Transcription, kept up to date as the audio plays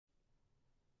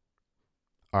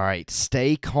All right,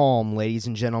 stay calm, ladies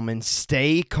and gentlemen.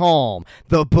 Stay calm.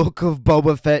 The Book of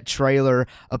Boba Fett trailer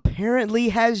apparently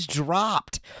has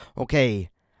dropped. Okay,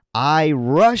 I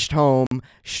rushed home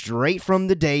straight from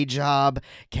the day job,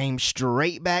 came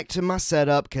straight back to my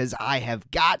setup because I have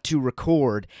got to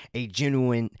record a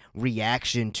genuine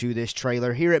reaction to this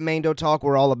trailer. Here at Mando Talk,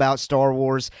 we're all about Star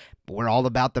Wars. We're all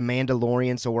about the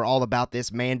Mandalorian, so we're all about this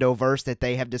Mandoverse that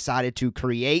they have decided to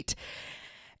create.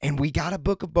 And we got a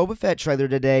Book of Boba Fett trailer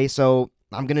today, so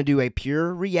I'm going to do a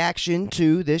pure reaction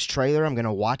to this trailer. I'm going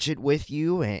to watch it with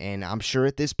you, and I'm sure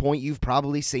at this point you've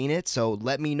probably seen it, so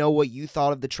let me know what you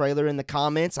thought of the trailer in the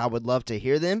comments. I would love to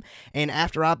hear them. And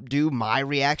after I do my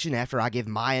reaction, after I give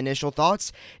my initial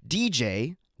thoughts,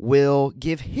 DJ will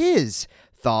give his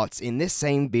thoughts in this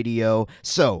same video.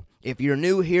 So if you're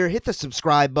new here, hit the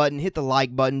subscribe button, hit the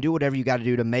like button, do whatever you got to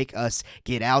do to make us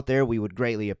get out there. We would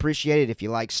greatly appreciate it. If you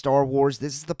like Star Wars,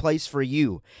 this is the place for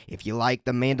you. If you like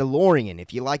The Mandalorian,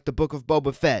 if you like the Book of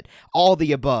Boba Fett, all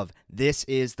the above, this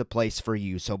is the place for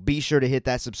you. So be sure to hit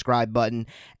that subscribe button.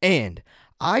 And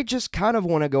I just kind of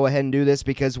want to go ahead and do this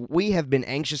because we have been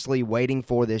anxiously waiting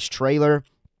for this trailer.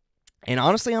 And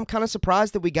honestly, I'm kind of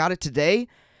surprised that we got it today,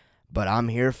 but I'm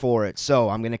here for it. So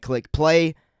I'm going to click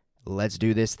play. Let's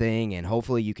do this thing, and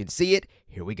hopefully you can see it.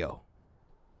 Here we go.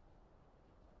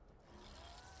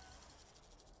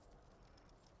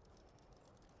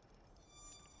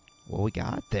 What we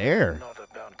got there? Not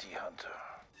a bounty hunter.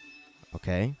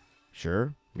 Okay,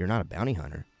 sure. You're not a bounty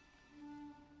hunter.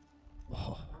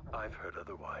 Oh. I've heard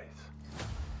otherwise.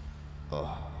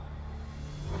 Oh.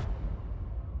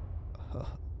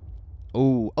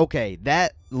 Ooh, okay.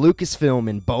 That Lucasfilm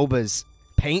and Boba's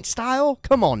paint style?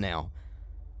 Come on now.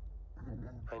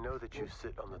 I know that you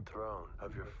sit on the throne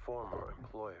of your former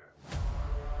employer.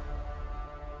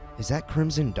 Is that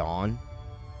Crimson Dawn?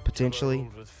 Potentially?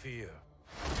 With fear.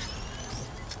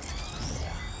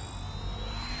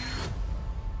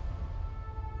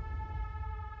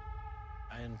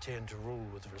 I intend to rule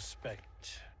with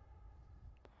respect.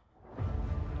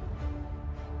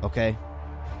 Okay.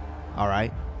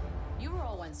 Alright. You were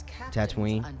all once captains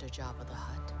Tatooine. under Jabba the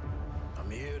Hutt. I'm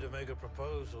here to make a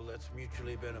proposal that's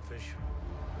mutually beneficial.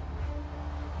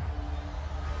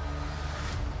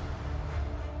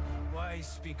 Why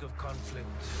speak of conflict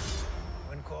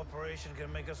when cooperation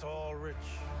can make us all rich?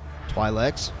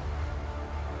 Twi'leks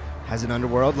has an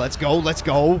underworld. Let's go, let's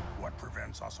go. What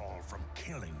prevents us all from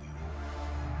killing you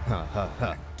Ha ha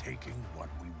ha. and taking what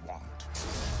we want?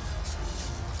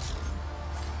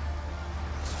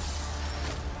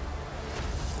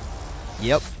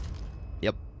 Yep.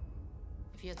 Yep.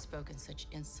 If you had spoken such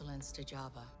insolence to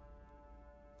Jabba,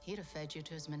 he'd have fed you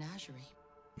to his menagerie.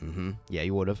 Mm-hmm. Yeah,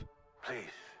 you would have. Please.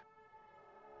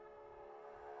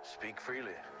 Speak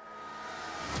freely.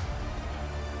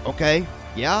 Okay.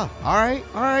 Yeah. Alright.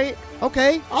 Alright.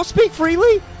 Okay. I'll speak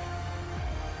freely.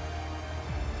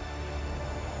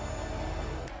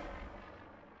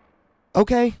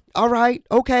 Okay. Alright.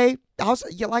 Okay.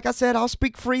 Like I said, I'll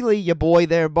speak freely, you boy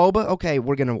there, Boba. Okay,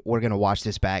 we're gonna watch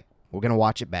this back. We're gonna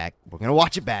watch it back. We're gonna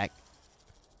watch it back.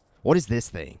 What is this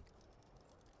thing?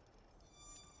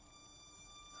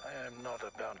 I am not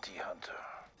a bounty hunter.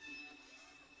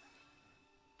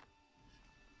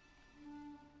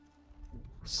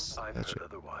 I've heard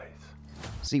otherwise.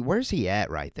 See, where's he at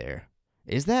right there?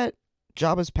 Is that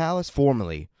Jabba's palace?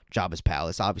 Formerly Jabba's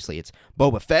palace. Obviously, it's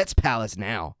Boba Fett's palace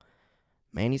now.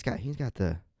 Man, he's got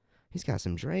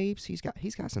some drapes. He's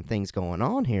got some things going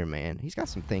on here, man. He's got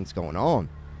some things going on.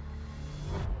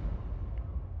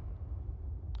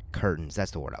 Curtains.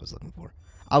 That's the word I was looking for.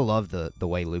 I love the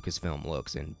way Lucasfilm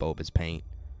looks in Boba's paint.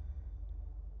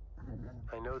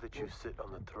 I know that you sit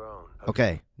on the throne.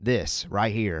 Okay, this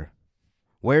right here.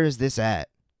 Where is this at?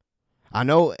 I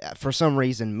know for some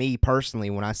reason, me personally,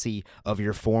 when I see of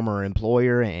your former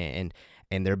employer and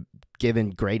they're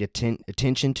giving great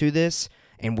attention to this,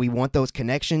 and we want those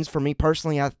connections, for me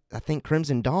personally, I think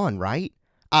Crimson Dawn, right?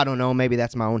 I don't know. Maybe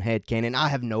that's my own headcanon. I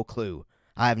have no clue.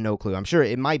 I have no clue. I'm sure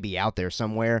it might be out there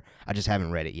somewhere. I just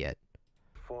haven't read it yet.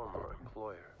 Former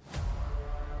employer.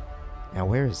 Now,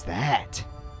 where is that?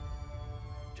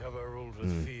 Jabba ruled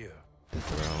with fear. The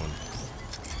throne.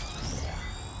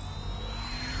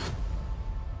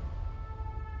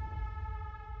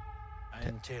 I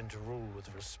intend to rule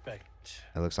with respect.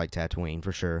 That looks like Tatooine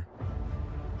for sure.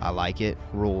 I like it.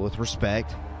 Rule with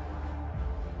respect.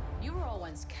 You were all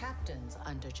once captains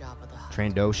under Jabba the Hutt.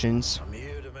 Trandoshans. I'm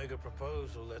here to make a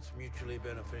proposal that's mutually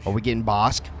beneficial. Are we getting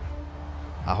Bosk?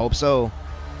 I hope so.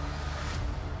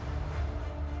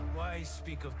 Why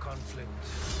speak of conflict?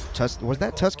 Was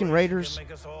that Tusken Raiders? Make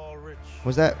us all rich.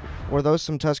 Were those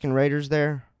some Tusken Raiders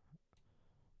there?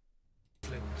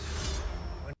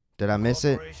 Did I miss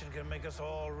it? Cooperation can make us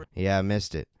all rich. Yeah, I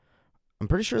missed it. I'm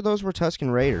pretty sure those were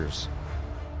Tusken Raiders.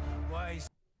 Why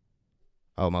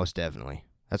Oh, most definitely.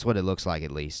 That's what it looks like,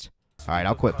 at least. All right,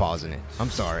 I'll quit pausing it.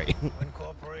 I'm sorry. when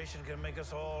cooperation can make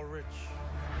us all rich?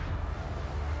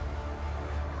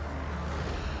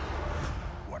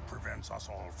 What prevents us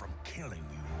all from killing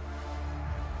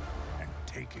you and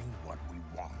taking what we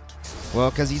want? Well,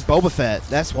 because he's Boba Fett.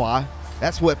 That's why.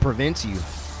 That's what prevents you.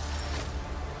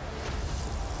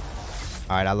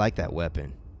 All right, I like that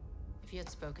weapon. If you had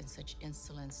spoken such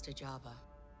insolence to Jabba,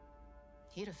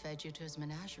 he'd have fed you to his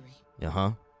menagerie.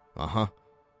 Uh-huh. Uh-huh.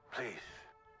 Please.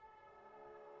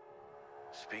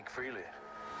 Speak freely.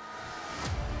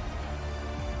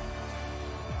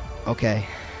 Okay.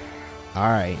 All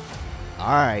right. All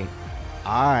right.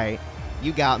 All right.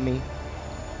 You got me.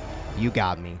 You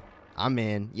got me. I'm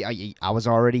in. Yeah, I was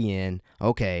already in.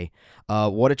 Okay.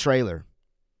 What a trailer.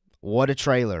 What a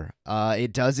trailer.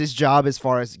 It does its job as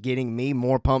far as getting me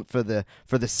more pumped for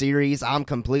the series. I'm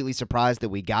completely surprised that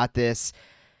we got this.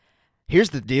 Here's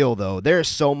the deal, though. There's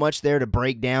so much there to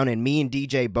break down, and me and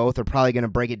DJ both are probably going to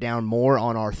break it down more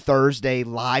on our Thursday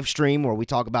live stream where we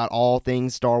talk about all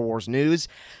things Star Wars news.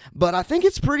 But I think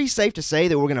it's pretty safe to say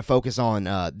that we're going to focus on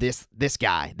this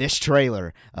guy, this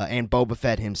trailer, and Boba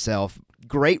Fett himself.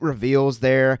 Great reveals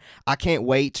there. I can't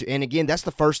wait to, and again, that's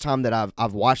the first time that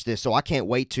I've watched this, so I can't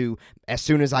wait to, as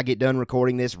soon as I get done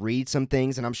recording this, read some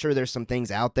things, and I'm sure there's some things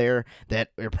out there that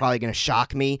are probably going to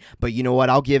shock me, but you know what?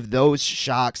 I'll give those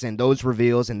shocks and those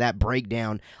reveals and that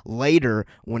breakdown later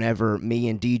whenever me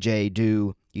and DJ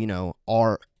do, you know,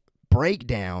 our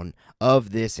breakdown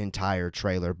of this entire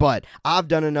trailer. But I've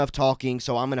done enough talking,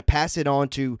 so I'm going to pass it on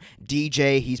to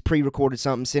DJ. He's pre-recorded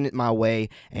something, send it my way,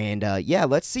 and yeah,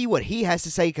 let's see what he has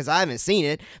to say, because I haven't seen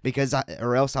it,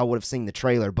 or else I would have seen the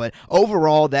trailer. But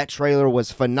overall, that trailer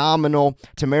was phenomenal.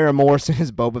 Tamara Morrison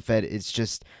as Boba Fett is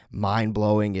just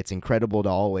mind-blowing. It's incredible to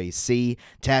always see.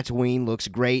 Tatooine looks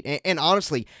great, and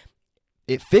honestly,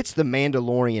 it fits the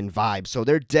Mandalorian vibe, so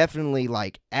they're definitely,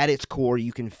 like, at its core,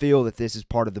 you can feel that this is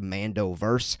part of the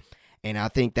Mando-verse, and I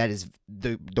think that is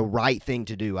the right thing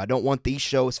to do. I don't want these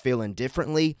shows feeling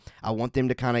differently. I want them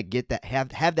to kind of get that,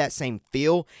 have that same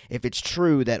feel, if it's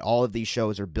true that all of these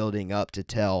shows are building up to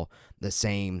tell the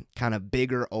same kind of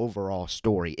bigger overall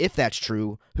story. If that's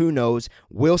true, who knows?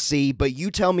 We'll see, but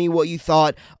you tell me what you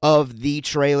thought of the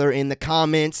trailer in the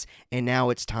comments, and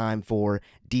now it's time for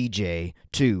DJ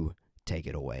to take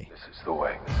it away. This is the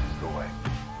way. This is the way.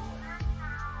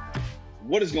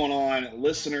 What is going on,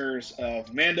 listeners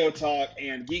of Mando Talk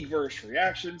and Geekverse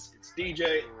Reactions? It's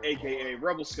DJ, aka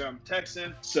Rebel Scum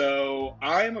Texan. So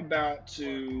I am about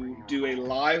to do a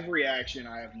live reaction.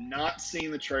 I have not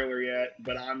seen the trailer yet,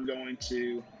 but I'm going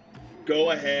to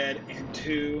go ahead and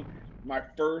do my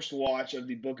first watch of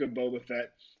the Book of Boba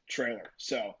Fett trailer.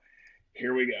 So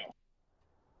here we go.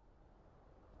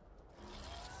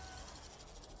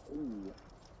 Ooh.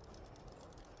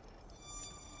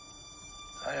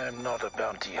 I am not a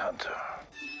bounty hunter.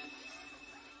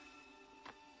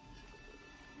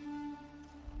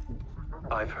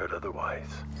 I've heard otherwise.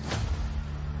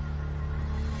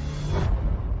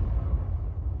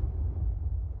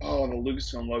 Oh, the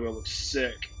Lucasfilm logo looks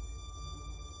sick.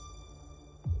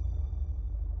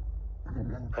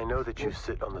 I know that you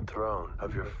sit on the throne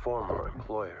of your former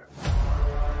employer.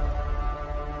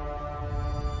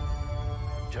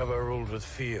 Jabba ruled with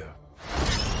fear.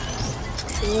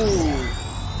 Ooh.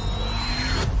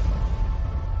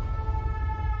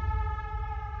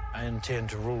 I intend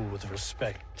to rule with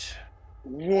respect.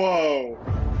 Whoa.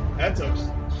 That's a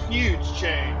huge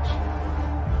change.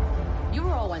 You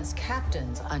were all once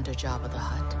captains under Jabba the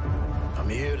Hutt. I'm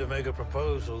here to make a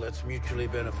proposal that's mutually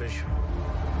beneficial.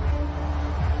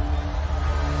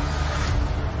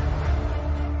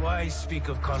 Why speak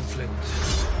of conflict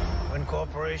when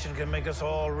cooperation can make us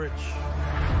all rich?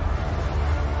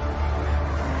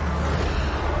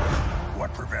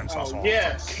 What prevents us all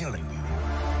yes. from killing you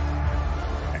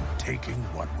and taking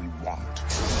what we want?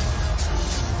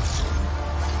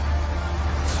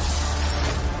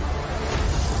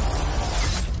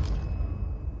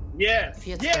 Yes. If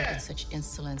you had spoken Yes. such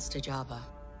insolence to Jabba,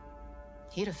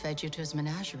 he'd have fed you to his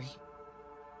menagerie.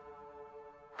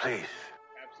 Please,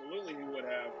 Absolutely, he would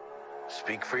have.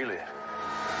 speak freely.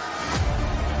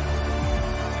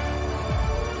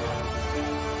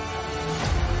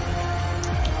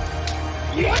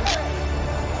 Yes!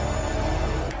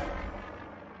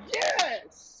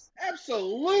 Yes!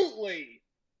 Absolutely!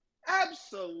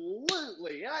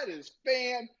 Absolutely! That is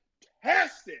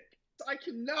fantastic! I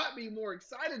cannot be more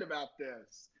excited about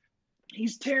this.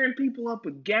 He's tearing people up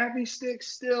with gaffy sticks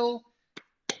still.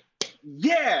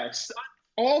 Yes!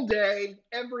 All day,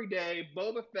 every day,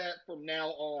 Boba Fett from now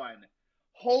on.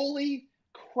 Holy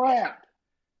crap.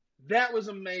 That was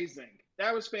amazing.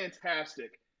 That was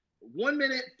fantastic. 1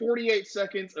 minute, 48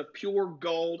 seconds of pure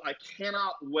gold. I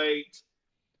cannot wait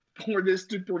for this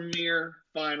to premiere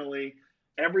finally.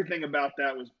 Everything about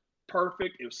that was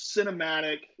perfect. It was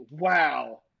cinematic.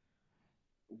 Wow.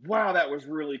 Wow, that was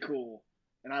really cool.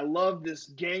 And I love this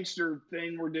gangster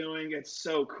thing we're doing. It's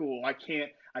so cool. I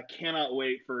cannot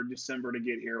wait for December to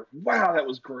get here. Wow, that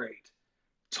was great.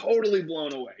 Totally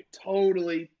blown away.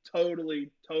 Totally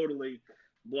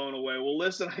blown away. Well,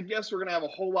 listen, I guess we're going to have a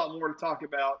whole lot more to talk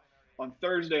about on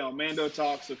Thursday on Mando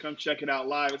Talk, so come check it out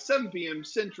live at 7 p.m.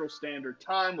 Central Standard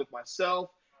Time with myself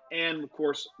and, of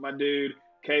course, my dude,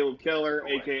 Caleb Keller,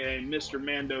 a.k.a. Mr.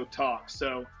 Mando Talk.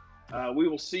 So we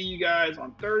will see you guys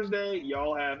on Thursday.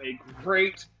 Y'all have a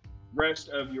great rest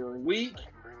of your week.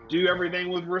 Do everything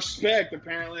with respect,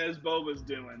 apparently, as Boba's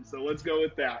doing. So let's go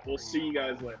with that. We'll see you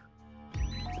guys later.